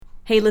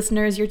Hey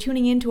listeners, you're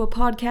tuning in to a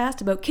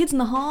podcast about kids in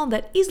the hall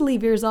that easily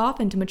veers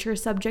off into mature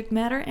subject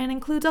matter and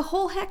includes a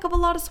whole heck of a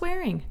lot of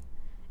swearing.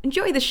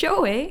 Enjoy the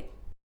show, eh?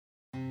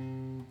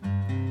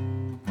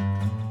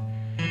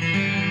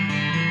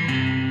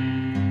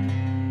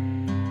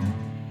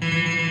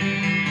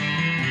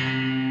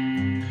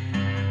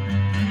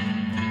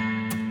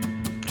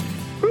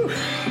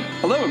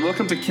 Hello and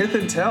welcome to Kith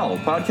and Tell, a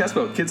podcast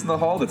about kids in the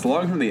hall that's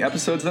longer than the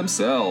episodes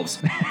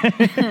themselves.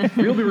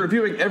 We'll be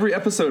reviewing every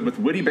episode with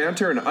witty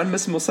banter and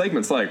unmissable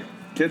segments like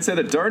kids say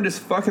the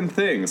darndest fucking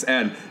things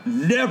and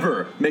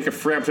never make a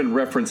Frampton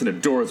reference in a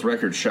Doors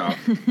record shop.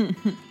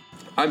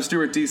 I'm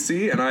Stuart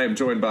DC and I am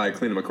joined by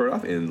Kalina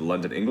McCordoff in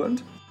London,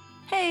 England.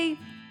 Hey.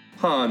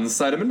 Hans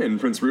Seidemann in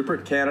Prince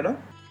Rupert,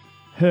 Canada.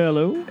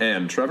 Hello.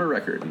 And Trevor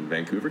Record in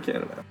Vancouver,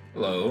 Canada.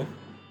 Hello.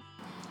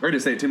 Ready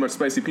to say too much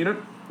spicy peanut?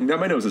 Now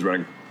my nose is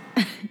running.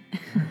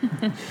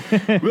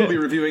 We'll be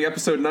reviewing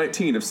episode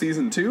 19 of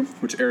season 2,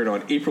 which aired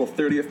on April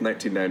 30th,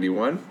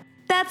 1991.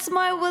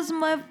 Was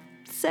my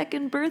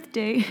second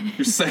birthday.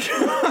 Your second?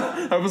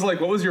 I was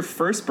like, what was your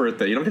first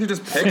birthday? You don't get to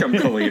just pick them,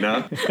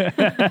 Kalina.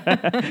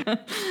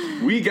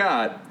 We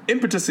got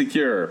Impetus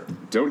Cure.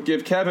 Don't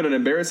give Kevin an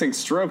embarrassing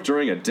stroke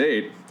during a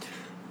date.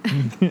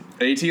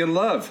 AT and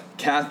Love.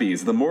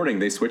 Kathy's. The morning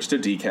they switch to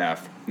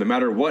decaf. No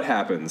matter what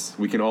happens,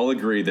 we can all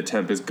agree the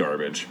temp is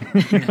garbage.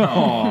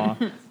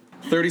 Aww.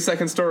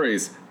 30-second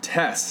stories.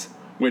 Tess,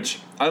 which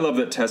I love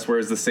that Tess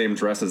wears the same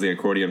dress as the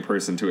accordion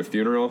person to a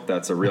funeral.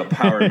 That's a real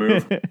power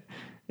move.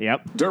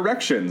 Yep.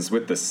 Directions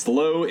with the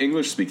slow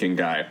English-speaking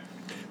guy.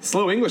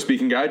 Slow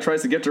English-speaking guy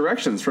tries to get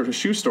directions from a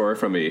shoe store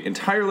from a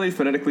entirely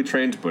phonetically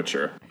trained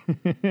butcher.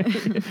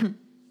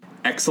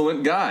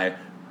 Excellent guy.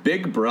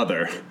 Big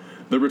Brother.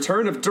 The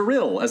return of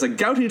Daryl as a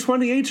gouty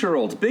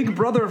 28-year-old Big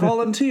Brother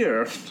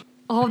volunteer.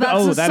 That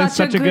is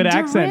such a good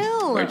accent.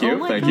 Drill. Thank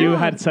you. Thank You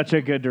had such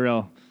a good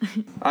drill.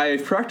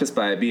 I've practiced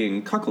by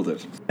being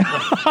cuckolded.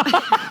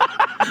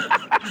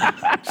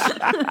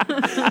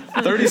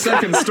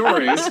 30-second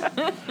stories.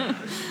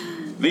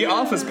 The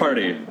Office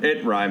Party.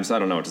 It rhymes. I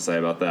don't know what to say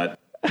about that.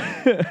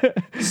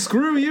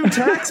 Screw you,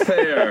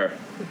 taxpayer.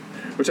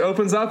 Which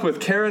opens up with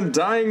Karen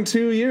dying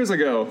 2 years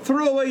ago.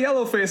 Throw away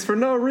Yellowface for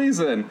no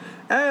reason.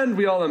 And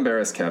we all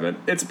embarrass Kevin.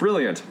 It's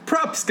brilliant.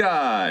 Props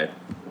guy.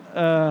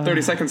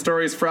 30-second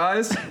stories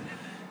fries.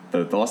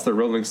 They lost their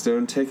Rolling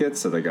Stone tickets,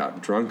 so they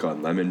got drunk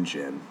on lemon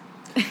gin.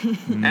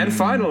 And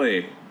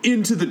finally,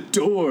 Into the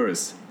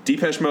Doors.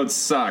 Depeche Mode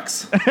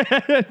sucks.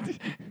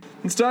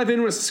 Let's dive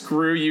in with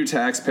Screw You,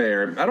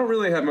 Taxpayer. I don't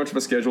really have much of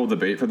a scheduled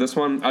debate for this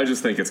one. I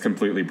just think it's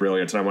completely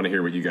brilliant, and I want to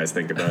hear what you guys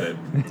think about it.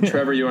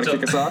 Trevor, you want to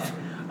kick us off?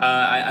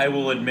 I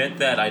will admit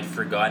that I'd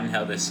forgotten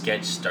how the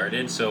sketch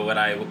started, so when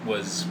I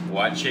was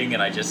watching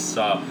and I just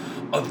saw,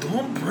 "Oh,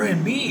 don't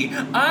brain me,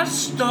 I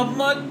stubbed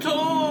my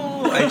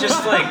toe," I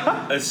just,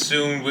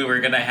 assumed we were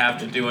going to have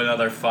to do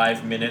another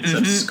 5 minutes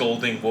of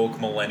scolding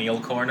woke millennial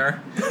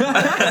corner.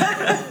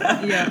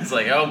 Yeah. It's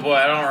like, oh boy,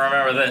 I don't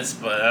remember this,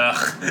 but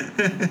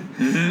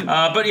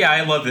but yeah,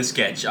 I love this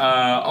sketch.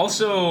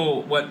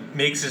 Also, what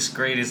makes this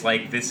great is,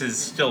 this is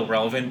still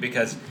relevant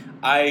because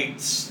I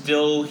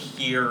still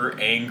hear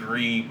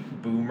angry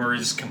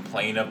boomers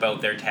complain about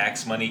their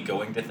tax money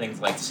going to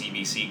things like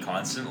CBC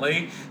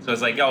constantly. So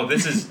it's like, oh,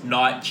 this is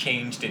not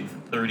changed in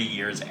 30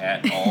 years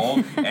at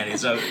all, and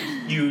is a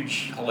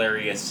huge,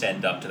 hilarious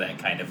send-up to that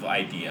kind of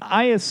idea.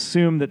 I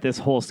assume that this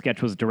whole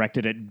sketch was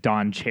directed at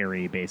Don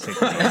Cherry,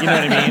 basically. You know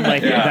what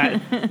I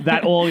mean?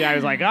 That old guy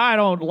was like, I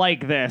don't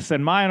like this,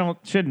 and mine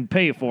shouldn't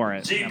pay for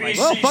it. CBC like,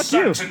 well, fuck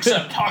sucks you.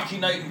 except Hockey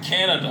Night in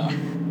Canada.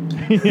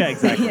 Yeah,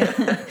 exactly.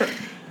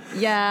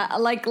 Yeah,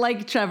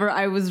 like Trevor,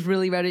 I was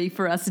really ready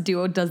for us to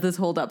do a Does This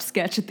Hold Up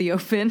sketch at the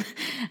Open,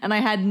 and I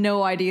had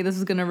no idea this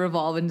was going to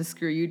revolve into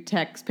Screw You,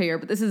 Taxpayer,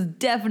 but this is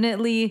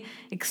definitely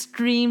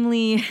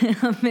extremely,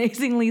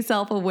 amazingly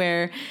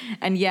self-aware,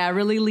 and yeah,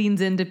 really leans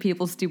into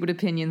people's stupid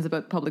opinions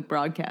about public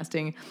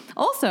broadcasting.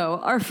 Also,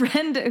 our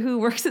friend who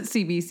works at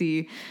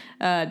CBC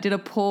did a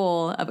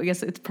poll, I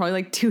guess it's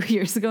probably 2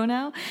 years ago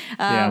now,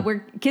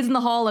 where Kids in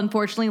the Hall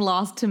unfortunately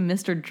lost to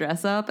Mr.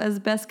 Dress Up as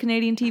Best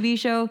Canadian TV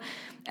Show.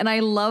 And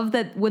I love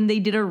that when they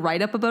did a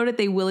write-up about it,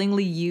 they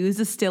willingly used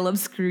a still of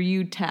Screw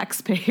You,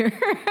 Taxpayer.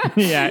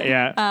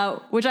 Yeah.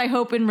 Which I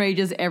hope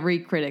enrages every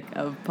critic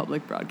of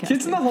public broadcasting.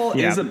 Kids in the Hall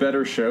is a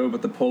better show,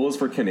 but the poll is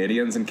for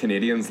Canadians, and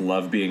Canadians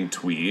love being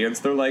twee, and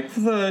so they're like,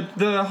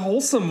 the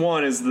wholesome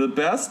one is the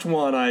best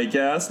one, I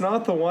guess,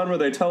 not the one where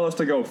they tell us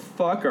to go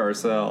fuck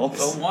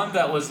ourselves. The one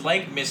that was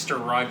like Mr.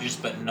 Rogers,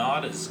 but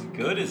not as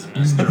good as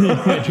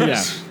Mr.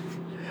 Rogers. Yeah.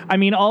 I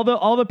mean, all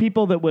the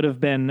people that would have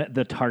been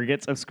the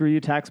targets of Screw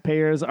You,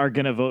 Taxpayers are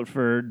going to vote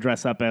for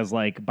Dress Up as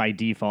by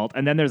default.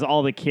 And then there's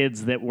all the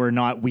kids that were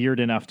not weird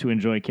enough to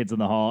enjoy Kids in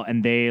the Hall,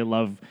 and they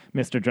love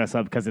Mr. Dress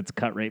Up because it's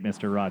cut rate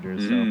Mr.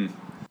 Rogers. So.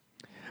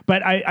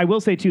 But I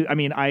will say, too, I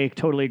mean, I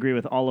totally agree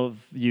with all of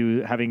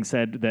you having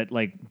said that,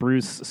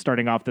 Bruce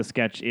starting off the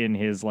sketch in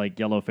his,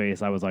 yellow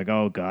face, I was like,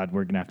 oh, God,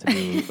 we're going to have to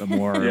do a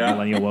more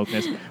millennial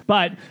wokeness.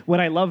 But what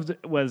I loved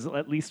was,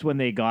 at least when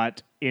they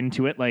got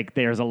into it. Like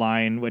there's a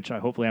line, which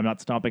hopefully I'm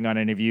not stomping on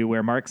any of you,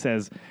 where Mark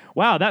says,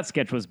 "Wow, that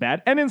sketch was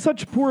bad, and in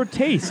such poor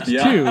taste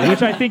too,"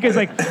 which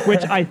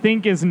I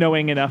think is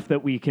knowing enough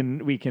that we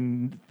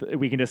can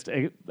just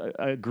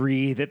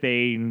agree that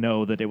they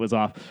know that it was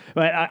off.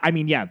 But I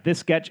mean, yeah, this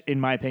sketch, in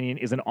my opinion,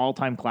 is an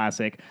all-time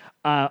classic.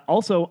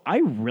 Also, I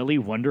really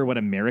wonder what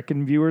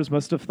American viewers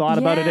must have thought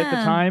about it at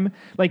the time.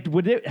 Like,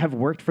 would it have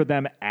worked for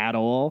them at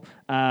all?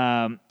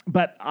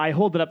 But I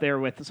hold it up there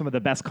with some of the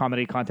best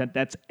comedy content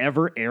that's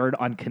ever aired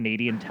on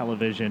Canadian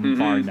television,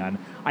 bar none.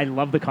 I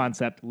love the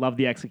concept, love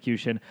the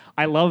execution.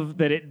 I love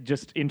that it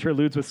just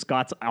interludes with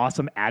Scott's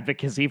awesome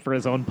advocacy for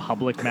his own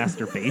public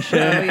masturbation.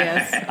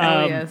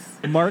 Yes.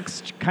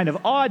 Mark's kind of,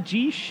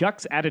 gee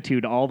shucks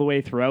attitude all the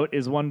way throughout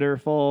is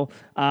wonderful.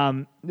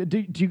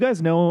 Do you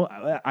guys know,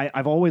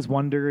 I've always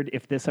wondered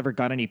if this ever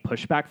got any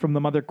pushback from the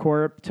Mother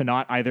Corp to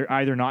not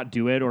either not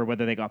do it or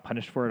whether they got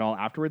punished for it all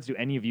afterwards. Do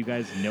any of you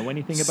guys know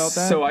anything about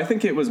that? So I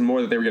think it was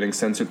more that they were getting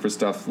censored for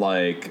stuff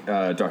like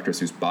Dr.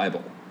 Seuss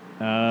Bible.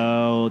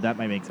 Oh, that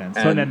might make sense.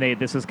 And then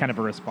this is kind of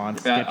a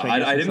response sketch.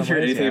 I didn't hear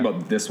anything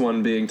about this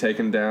one being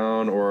taken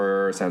down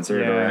or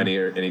censored or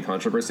any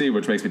controversy,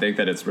 which makes me think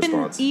that it's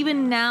response. And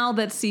even now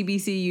that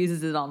CBC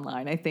uses it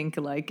online, I think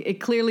like it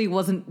clearly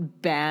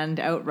wasn't banned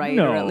outright,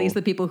 or at least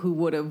the people who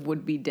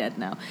would be dead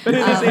now. But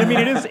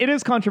it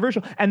is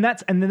controversial, and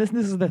this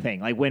is the thing.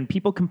 Like when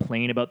people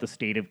complain about the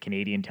state of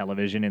Canadian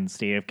television and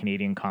state of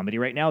Canadian comedy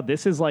right now,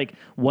 this is like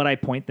what I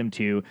point them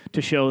to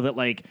show that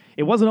like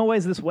it wasn't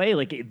always this way.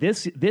 Like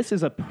this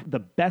is the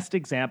best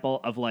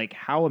example of like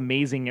how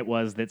amazing it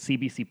was that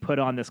CBC put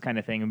on this kind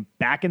of thing. And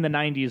back in the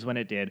 90s when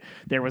it did,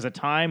 there was a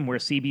time where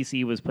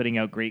CBC was putting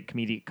out great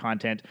comedic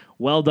content.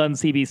 Well done,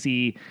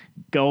 CBC.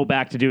 Go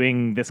back to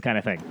doing this kind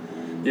of thing.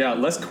 Yeah,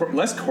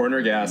 less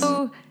corner gas.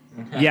 So,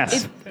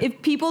 yes.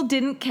 If people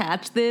didn't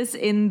catch this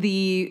in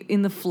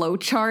the flow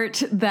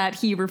chart that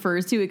he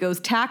refers to, it goes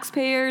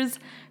taxpayers,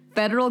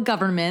 federal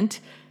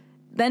government,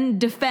 then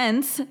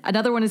defense,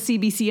 another one is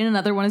CBC, and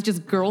another one is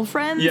just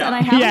girlfriends. Yeah. And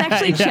I haven't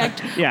actually checked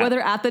whether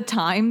at the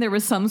time there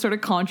was some sort of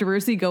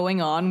controversy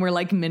going on where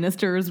like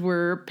ministers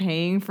were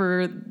paying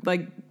for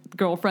like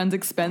girlfriend's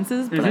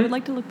expenses, but I would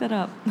like to look that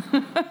up.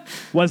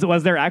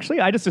 Was there actually?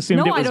 I just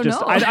assumed it was I don't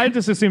just. know. I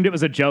just assumed it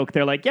was a joke.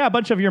 They're like, yeah, a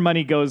bunch of your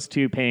money goes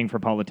to paying for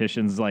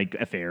politicians' like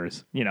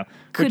affairs,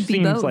 Could which be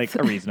seems both. like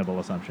a reasonable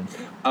assumption.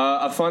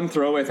 A fun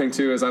throwaway thing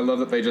too is I love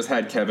that they just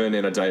had Kevin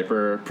in a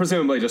diaper,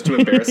 presumably just to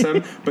embarrass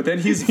him. But then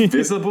he's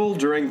visible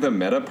during the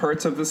meta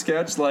parts of the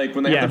sketch. Like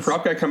when they have the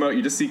prop guy come out,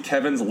 you just see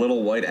Kevin's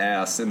little white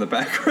ass in the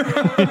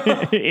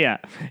background. yeah.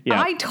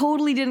 I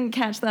totally didn't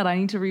catch that. I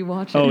need to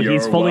rewatch it. Oh,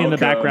 he's fully in the welcome.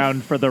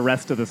 background for the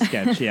rest of the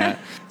sketch. Yeah.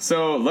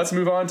 So let's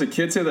move on to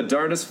Kids Say the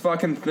Darndest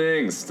Fucking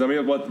Things. Tell me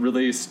what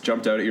really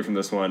jumped out at you from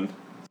this one.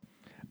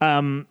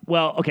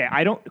 Well, okay,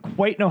 I don't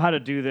quite know how to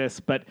do this,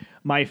 but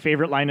my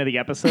favorite line of the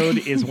episode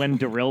is when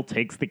Daryl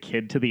takes the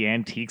kid to the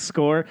antique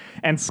store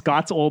and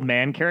Scott's old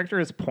man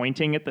character is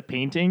pointing at the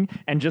painting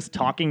and just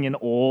talking in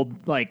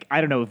old, like, I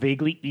don't know,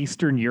 vaguely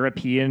Eastern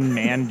European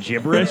man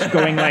gibberish,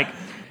 going like,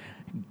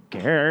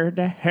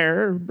 Gerda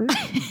Herber,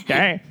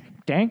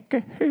 dank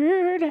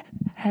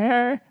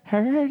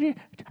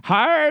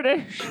hard.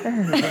 And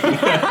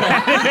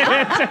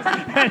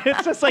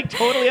it's just like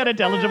totally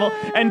unintelligible.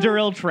 And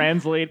Daryl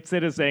translates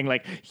it as saying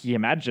like he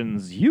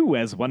imagines you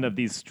as one of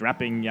these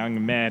strapping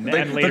young men.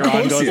 And later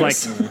on goes like,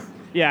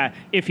 yeah,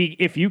 if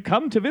you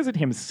come to visit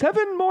him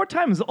 7 more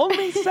times,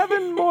 only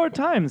 7 more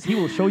times, he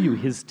will show you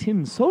his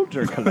tin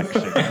soldier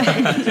collection.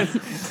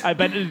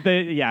 But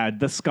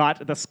the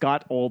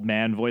Scott old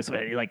man voice,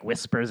 where he like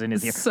whispers in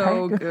his ear,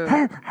 So good.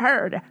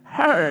 Hard.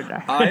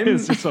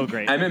 It's just so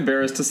great. I'm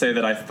embarrassed to say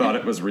that I thought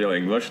it was real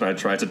English, and I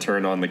tried to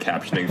turn on the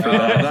captioning for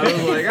that. I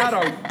was like, I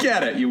don't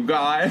get it, you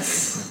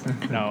guys.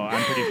 No,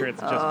 I'm pretty sure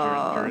it's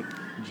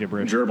just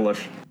gibberish.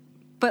 Gerblish.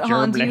 But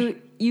Hans, Gerblish.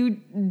 you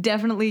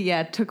definitely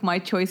took my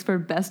choice for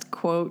best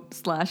quote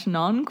 /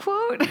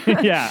 non-quote.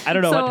 Yeah, I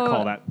don't know what to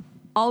call that.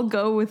 I'll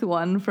go with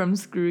one from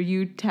Screw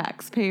You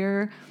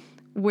Taxpayer,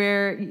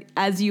 where,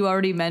 as you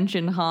already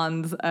mentioned,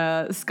 Hans,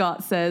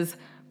 Scott says,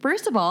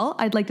 first of all,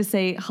 I'd like to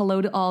say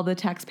hello to all the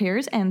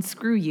taxpayers and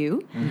screw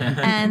you.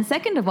 And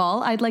second of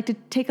all, I'd like to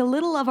take a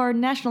little of our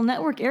national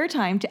network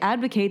airtime to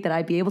advocate that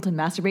I be able to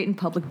masturbate in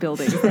public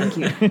buildings. Thank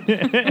you.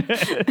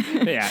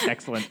 Yeah,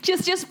 excellent.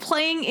 Just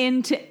playing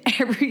into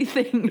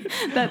everything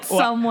that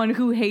someone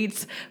who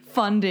hates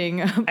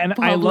funding And public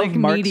I love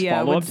Mark's media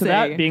follow-up would to say.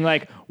 that, being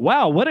like,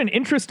 wow, what an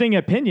interesting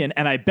opinion,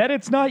 and I bet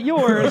it's not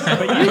yours,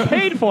 but you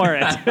paid for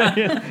it.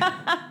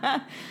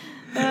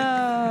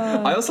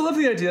 I also love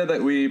the idea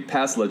that we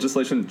passed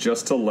legislation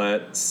just to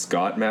let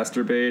Scott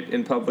masturbate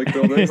in public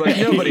buildings. Like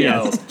nobody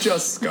Yes. else,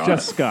 just Scott.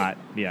 Just Scott,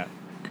 yeah.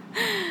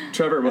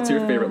 Trevor, what's your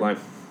favorite line?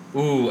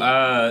 Ooh,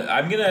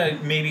 I'm gonna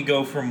maybe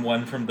go from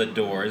one from The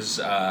Doors,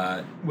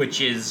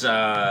 which is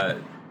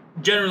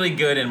generally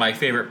good, and my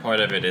favorite part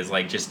of it is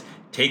like just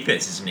take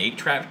this. It's an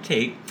 8-track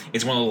tape.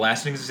 It's one of the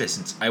last in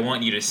existence. I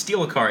want you to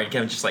steal a car. And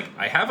Kevin's just like,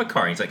 I have a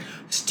car. And he's like,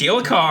 steal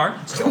a car.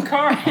 Steal a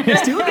car.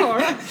 Steal a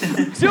car.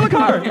 Steal a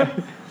car.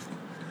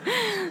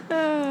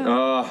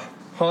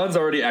 Hans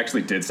already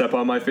actually did step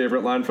on my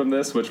favorite line from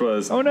this, which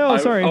was, Oh, no,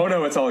 sorry. Oh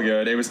no, it's all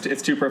good.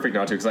 It's too perfect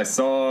not to, because I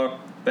saw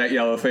that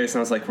yellow face and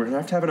I was like, we're gonna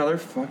have to have another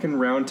fucking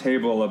round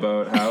table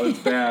about how it's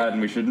bad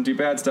and we shouldn't do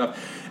bad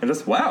stuff. And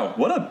just, wow,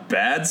 what a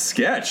bad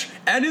sketch,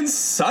 and in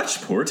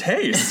such poor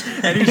taste.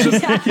 And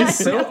he's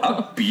so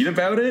upbeat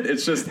about it.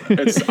 It's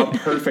a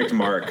perfect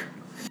mark.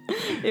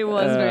 It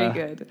was very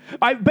good.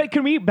 But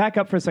can we back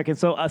up for a second?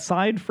 So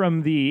aside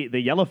from the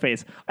yellow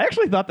face, I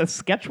actually thought the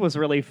sketch was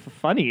really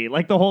funny.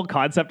 Like the whole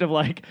concept of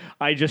like,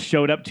 I just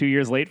showed up 2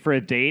 years late for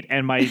a date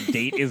and my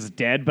date is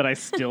dead, but I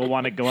still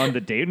want to go on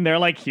the date. And they're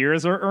like,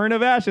 here's her urn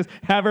of ashes,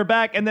 have her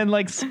back. And then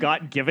like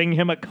Scott giving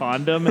him a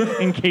condom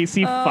in case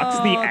he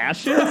fucks the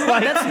ashes.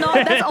 Like,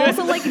 That's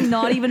also like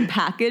not even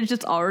packaged.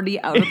 It's already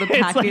out of the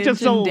package it's like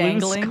just a and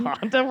dangling. loose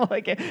condom.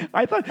 Like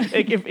I thought,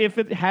 like, if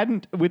it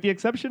hadn't, with the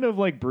exception of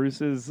like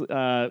Bruce's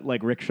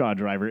like rickshaw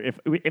driver,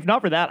 if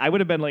not for that, I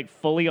would have been like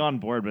fully on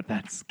board with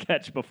that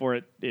sketch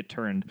before it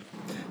turned.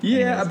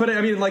 Yeah, Anyways. but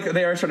I mean, like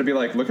they are trying to be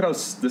like, look at how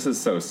this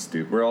is so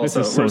stupid. We're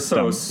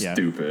so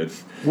stupid.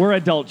 We're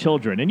adult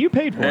children, and you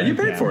paid for it. And you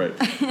paid for it.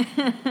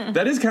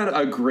 That is kind of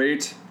a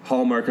great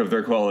hallmark of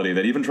their quality.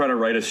 That even trying to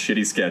write a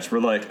shitty sketch, we're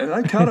like,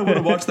 I kind of want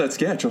to watch that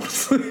sketch,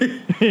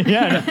 honestly.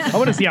 Yeah, I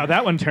want to see how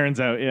that one turns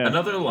out. Yeah.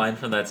 Another line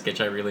from that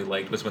sketch I really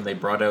liked was when they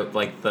brought out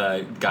like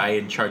the guy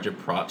in charge of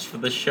props for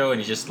the show, and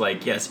he's just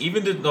like, yes,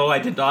 even though I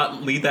did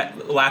not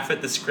laugh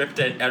at the script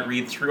at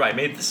read through, I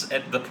made this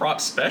at the prop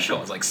special.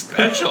 I was like,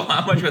 special?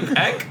 How much would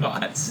that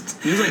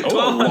cost? He was like,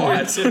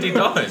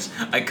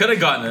 $1,250. I could have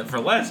gotten it for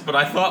less, but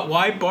I thought,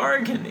 why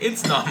bargain?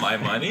 It's not my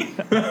money.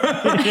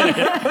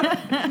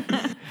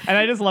 And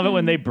I just love it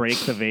when they break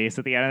the vase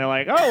at the end, and they're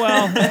like, oh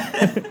well.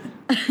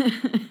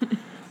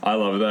 I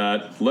love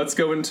that. Let's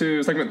go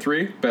into segment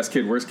 3, Best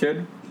Kid, Worst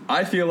Kid.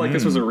 I feel like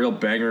this was a real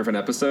banger of an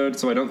episode,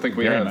 so I don't think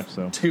we Very have much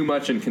so. too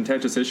much in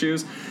contentious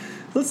issues.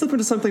 Let's slip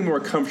into something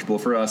more comfortable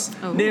for us,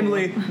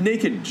 namely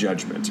Naked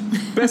Judgment.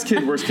 Best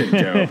Kid, Worst Kid,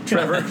 go.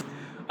 Trevor?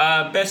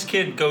 Best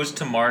Kid goes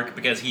to Mark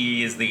because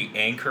he is the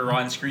anchor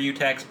on Screw You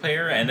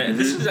Taxpayer, and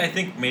this is, I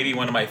think, maybe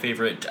one of my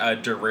favorite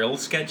Derill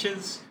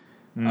sketches.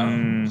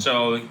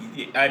 So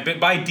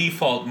by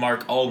default,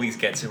 Mark always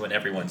gets it when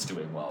everyone's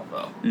doing well,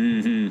 though.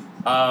 He is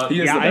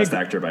the best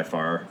actor by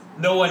far.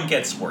 No one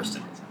gets worse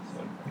in this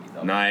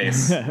episode.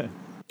 Nice.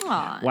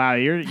 Aw. Wow,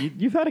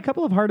 you've had a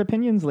couple of hard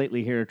opinions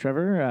lately here,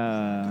 Trevor.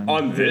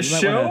 On this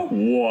show?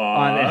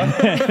 What?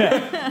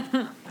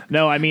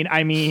 No, I mean,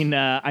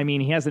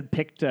 he hasn't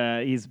picked.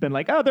 He's been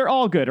like, oh, they're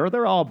all good or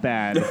they're all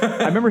bad.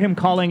 I remember him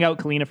calling out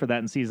Kalina for that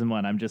in season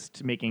 1. I'm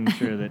just making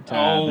sure that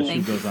the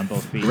shoe goes on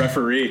both feet.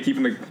 Referee,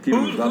 keeping the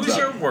thumbs Who's up.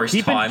 your worst,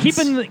 Hans?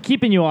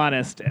 Keeping you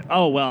honest.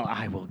 Oh well,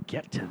 I will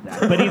get to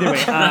that. But either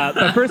way,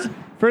 but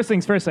first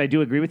things first. I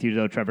do agree with you,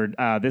 though, Trevor.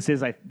 This is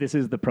the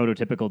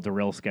prototypical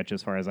Derill sketch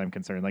as far as I'm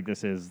concerned. Like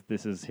this is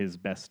his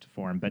best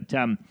form. But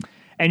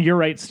and you're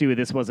right, Stu.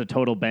 This was a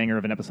total banger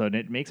of an episode, and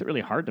it makes it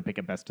really hard to pick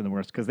a best and the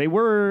worst because they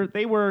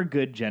were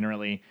good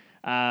generally.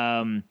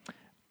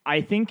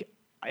 I think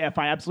if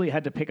I absolutely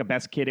had to pick a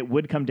best kid, it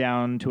would come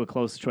down to a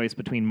close choice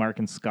between Mark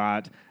and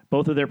Scott.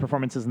 Both of their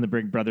performances in the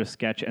Big Brother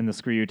sketch and the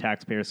Screw You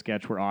Taxpayer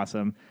sketch were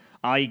awesome.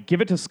 I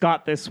give it to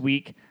Scott this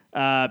week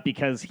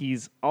because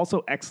he's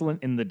also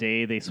excellent in The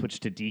Day they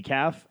switched to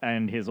decaf,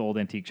 and his old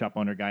antique shop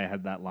owner guy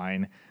had that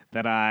line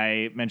that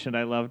I mentioned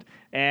I loved.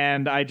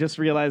 And I just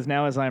realized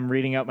now as I'm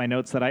reading out my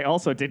notes that I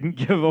also didn't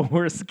give a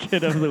worst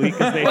kid of the week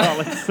because they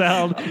all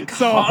excelled.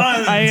 So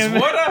Hans, I am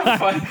what a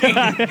fucking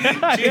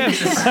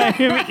Jesus. I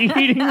am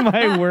eating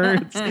my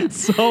words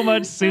so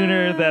much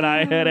sooner than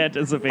I had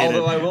anticipated.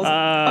 Although I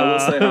will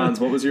say, Hans,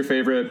 what was your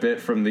favorite bit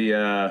from the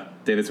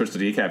day they switched to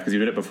decaf? Because you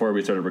did it before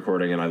we started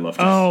recording, and I loved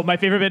it. Oh, my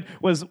favorite bit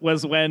was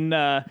when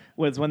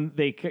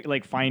they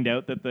like find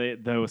out that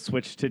the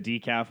switch to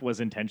decaf was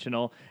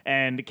intentional,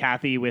 and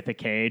Kathy with a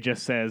K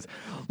just says,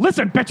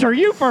 "Listen, bitch, are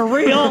you for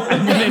real?"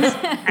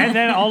 And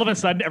then all of a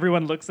sudden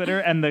everyone looks at her,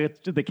 and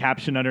the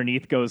caption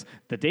underneath goes,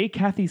 "The day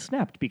Kathy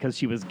snapped because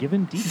she was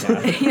given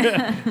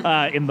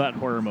decaf." In that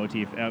horror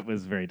motif, it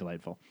was very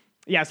delightful.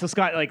 Yeah, so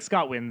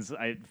Scott wins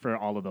for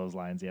all of those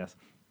lines. Yes.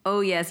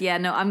 Oh yes, yeah.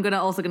 No, I'm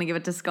also gonna give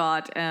it to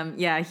Scott.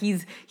 Yeah,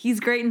 he's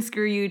great in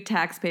Screw You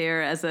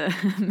Taxpayer as a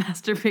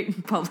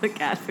masturbating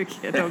public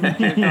advocate. Oh my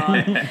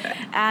god!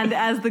 And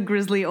as the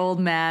grizzly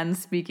old man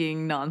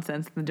speaking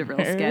nonsense in the Derill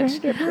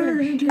sketch.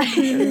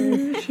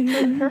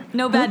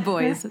 No bad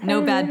boys.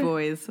 No bad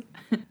boys.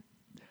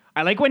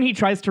 I like when he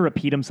tries to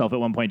repeat himself at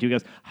one point too. He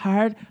goes,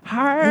 hard.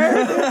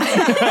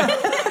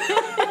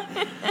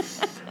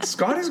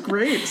 Scott is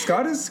great.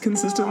 Scott is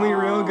consistently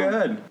real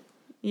good.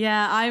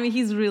 Yeah,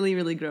 he's really,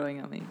 really growing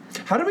on me.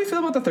 How do we feel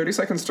about the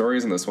 30-second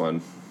stories in this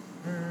one?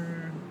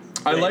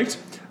 I liked...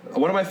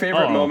 One of my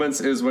favorite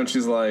moments is when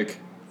she's like,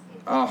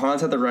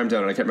 Hans had the rhyme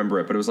down and I can't remember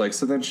it, but it was like,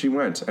 so then she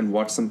went and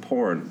watched some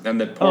porn.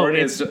 And the porn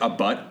is a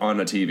butt on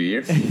a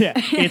TV. Yeah,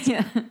 it's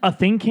a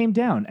thing came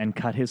down and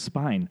cut his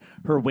spine.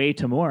 Her way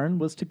to mourn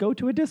was to go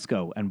to a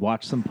disco and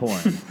watch some porn.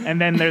 And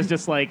then there's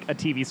just like a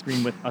TV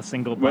screen with a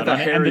single butt With a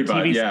on it. hairy And the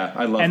butt, TV's yeah,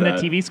 I love and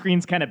that. the TV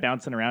screen's kind of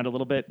bouncing around a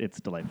little bit. It's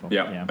delightful.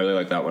 Yeah, I really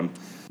like that one.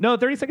 No,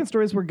 30-second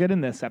stories were good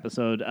in this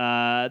episode.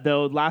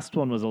 Though last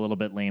one was a little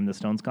bit lame, the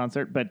Stones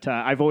concert. But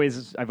I've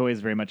always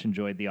very much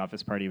enjoyed the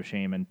Office Party of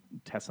Shame and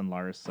Tess and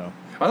Lars. So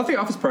I thought the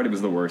Office Party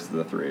was the worst of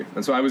the three.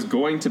 And so I was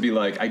going to be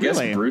like, I guess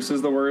Really? Bruce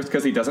is the worst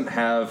because he doesn't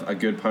have a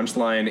good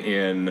punchline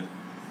in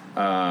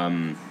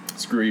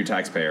Screw You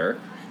Taxpayer.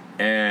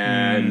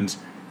 And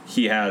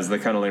he has the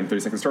kind of lame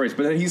 30-second stories.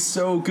 But then he's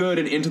so good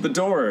in Into the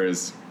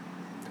Doors.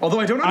 Although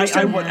I don't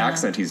understand what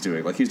accent he's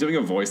doing. Like, he's doing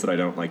a voice that I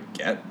don't, like,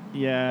 get.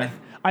 yeah.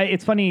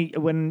 It's funny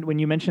when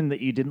you mentioned that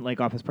you didn't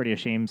like Office Party of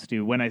Shame,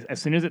 Stu. As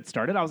soon as it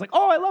started, I was like,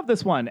 "Oh, I love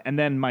this one." And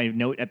then my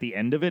note at the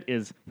end of it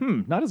is,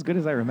 not as good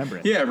as I remember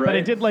it. Yeah, right. But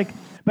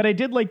I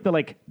did like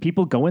the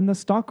people go in the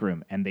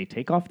stockroom and they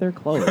take off their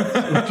clothes,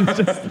 which is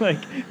just like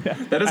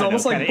That is I don't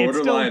almost know, like kinda- it's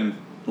still- borderline,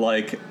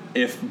 like,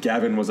 if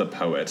Gavin was a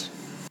poet.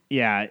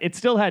 Yeah, it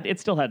still had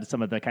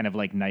some of the kind of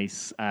like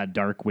nice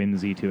dark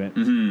whimsy to it.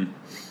 Mm-hmm.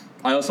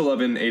 I also love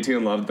in 18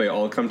 and Love, they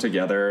all come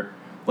together.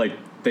 Like,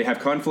 they have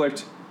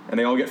conflict, and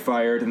they all get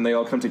fired, and they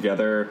all come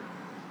together,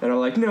 and are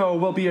like, no,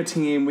 we'll be a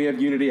team, we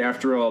have unity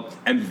after all.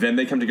 And then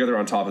they come together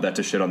on top of that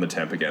to shit on the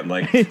temp again.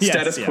 Like,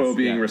 status quo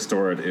being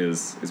restored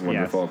is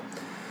wonderful. Yes.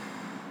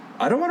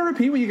 I don't want to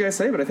repeat what you guys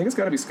say, but I think it's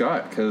got to be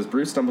Scott, because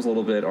Bruce stumbles a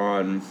little bit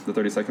on the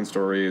 30-second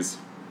stories.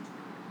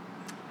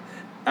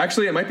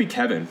 Actually, it might be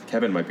Kevin.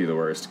 Kevin might be the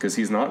worst, because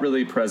he's not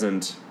really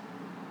present.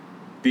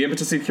 The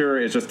Impotency Cure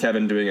is just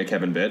Kevin doing a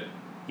Kevin bit.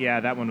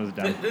 Yeah, that one was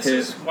done. This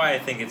is why I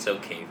think it's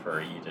okay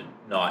for you to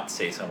not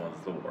say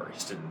someone's the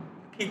worst.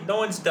 And no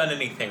one's done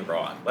anything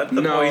wrong. Let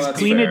the boys that's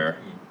be. fair.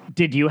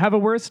 Did you have a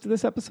worst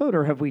this episode,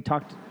 or have we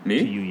talked Me?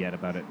 to you yet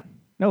about it?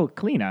 No,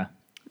 Kalina.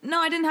 No,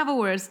 I didn't have a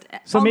worst.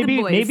 So All maybe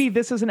good boys. maybe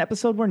this is an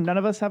episode where none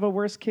of us have a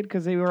worst kid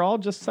because they were all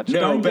just such No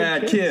darn good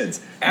bad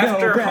kids.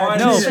 After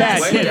bad Hans kids. bad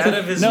went kids. out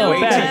of his No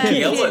way bad to kids.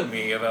 yell at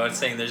me about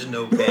saying there's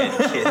no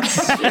bad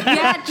kids.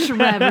 Yeah,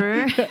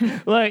 Trevor.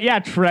 Look, yeah,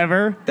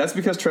 Trevor. That's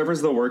because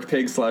Trevor's the work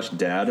pig /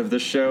 dad of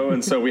this show,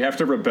 and so we have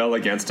to rebel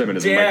against him in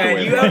his Dad,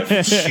 microwave you have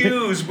life. to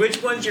choose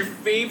which one's your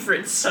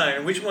favorite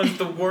son, which one's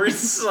the worst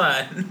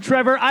son.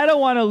 Trevor, I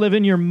don't want to live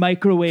in your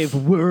microwave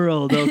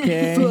world,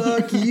 okay?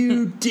 Fuck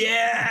you,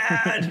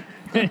 Dad!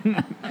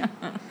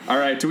 All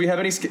right, do we have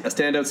any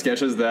standout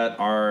sketches that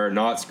are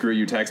not Screw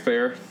You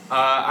Taxpayer?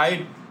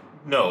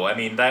 No, I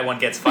mean, that one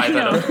gets 5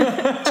 out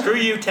of... Screw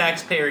You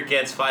Taxpayer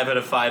gets 5 out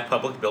of 5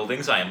 public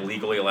buildings I am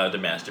legally allowed to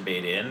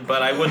masturbate in,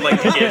 but I would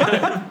like to give...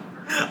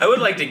 I would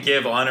like to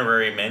give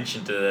honorary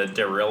mention to the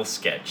Daryl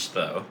sketch,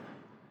 though.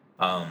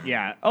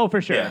 Yeah. Oh,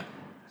 for sure. Yeah.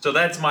 So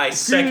that's my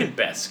second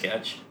best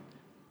sketch.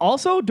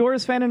 Also,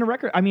 Doris fan in a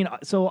record. I mean,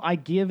 so I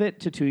give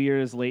it to 2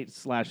 years late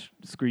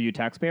 / Screw You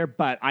Taxpayer,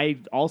 but I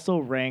also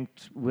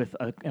ranked with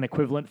an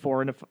equivalent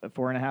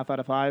 4.5 out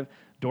of 5.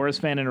 Doris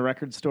fan in a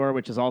record store,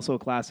 which is also a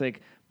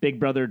classic. Big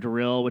Brother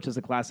Drill, which is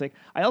a classic.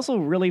 I also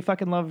really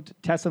fucking loved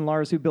Tess and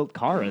Lars Who Built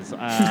Cars.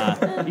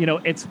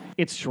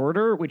 It's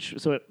shorter,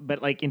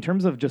 but like in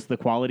terms of just the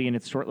quality and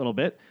its short little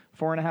bit,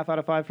 4.5 out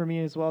of 5 for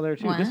me as well there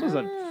too. Wow.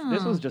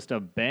 This was just a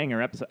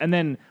banger episode. And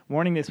then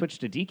Warning They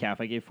Switched to Decaf,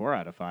 I gave 4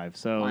 out of 5.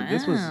 So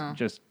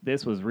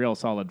this was real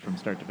solid from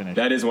start to finish.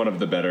 That is one of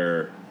the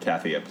better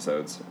Kathy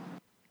episodes.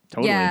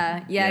 Totally.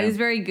 Yeah, it was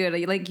very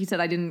good. Like you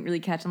said, I didn't really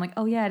catch. I'm like,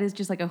 oh yeah, it is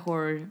just like a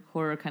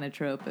horror kind of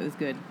trope. It was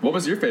good. What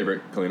was your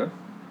favorite, Kalina?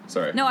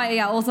 Sorry. No,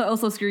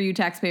 also Screw You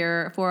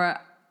Taxpayer for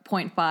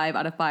 0.5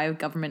 out of 5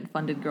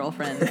 government-funded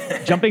girlfriend.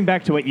 Jumping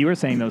back to what you were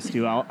saying, though,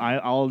 Stu,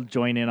 I'll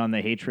join in on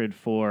the hatred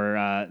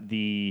for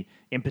the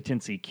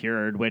impotency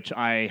cured, which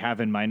I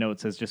have in my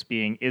notes as just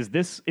being, is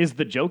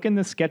the joke in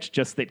this sketch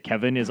just that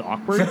Kevin is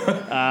awkward?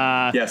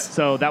 Yes.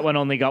 So that one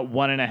only got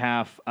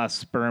 1.5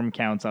 sperm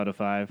counts out of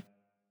 5.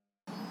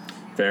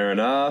 Fair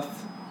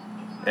enough.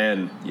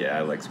 And yeah,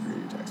 I like Screw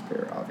You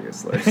Taxpayer,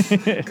 obviously,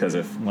 because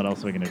of What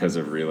else are we gonna do? because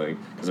of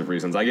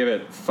reasons. I give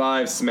it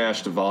 5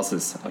 smashed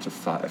valses out of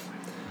 5.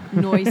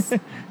 Noise.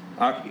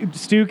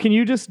 Stu, can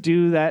you just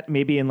do that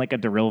maybe in like a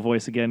Daryl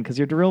voice again? Because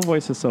your Daryl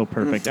voice is so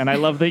perfect, and I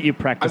love that you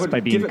practice by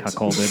being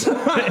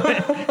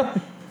cuckolded.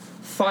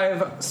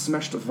 5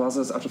 smashed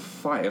vases out of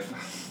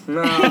 5.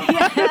 No.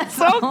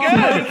 So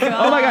good!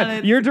 Oh my god,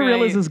 it's your Daryl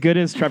great. is as good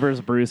as Trevor's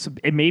Bruce.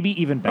 It may be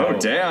even better. Oh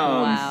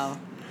damn. Wow.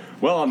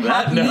 Well, on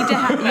that You need note, to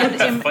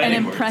have an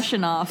fighting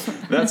impression off.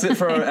 that's it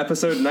for our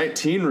episode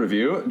 19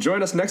 review.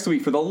 Join us next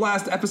week for the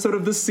last episode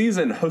of this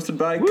season, hosted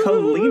by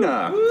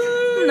Kalina.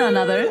 None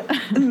other.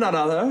 None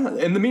other.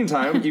 In the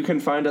meantime, you can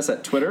find us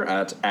at Twitter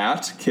at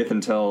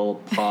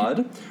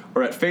KithAndTellPod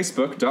or at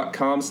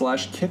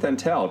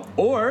Facebook.com/KithAndTell.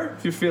 Or,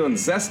 if you're feeling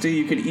zesty,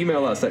 you can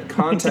email us at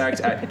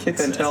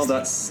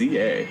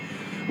contact@kithandtell.ca.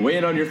 Weigh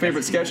in on your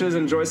favorite sketches,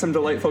 enjoy some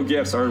delightful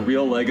gifts, our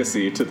real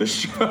legacy to the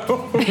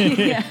show.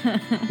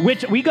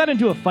 Which we got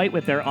into a fight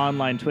with their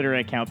online Twitter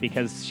account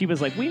because she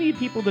was like, we need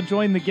people to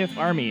join the GIF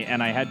army.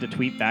 And I had to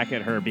tweet back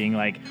at her being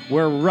like,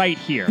 we're right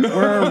here.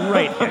 We're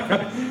right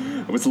here.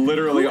 It was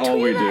literally all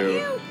we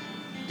do.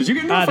 Did you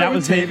get into a fight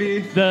with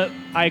Tavy?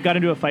 I got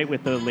into a fight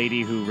with the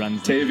lady who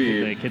runs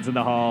the Kids in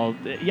the Hall.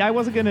 Yeah, I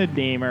wasn't gonna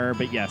name her,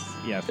 but yes.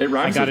 It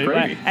rhymes with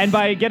Brady. And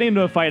by getting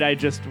into a fight, I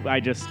just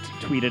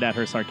tweeted at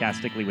her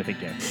sarcastically with a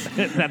GIF.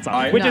 That's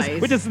all.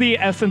 Which is the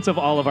essence of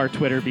all of our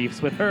Twitter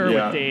beefs with her,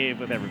 with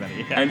Dave, with everybody.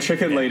 Yeah. And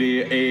Chicken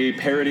Lady, a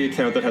parody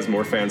account that has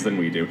more fans than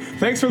we do.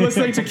 Thanks for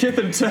listening to Kith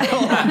and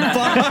Tell.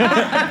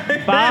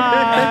 Bye.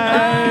 Bye.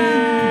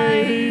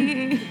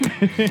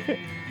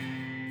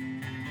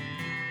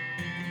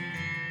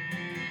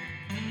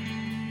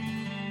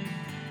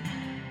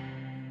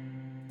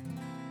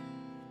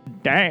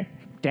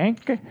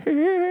 Dank,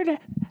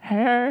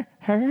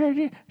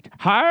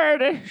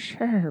 hard,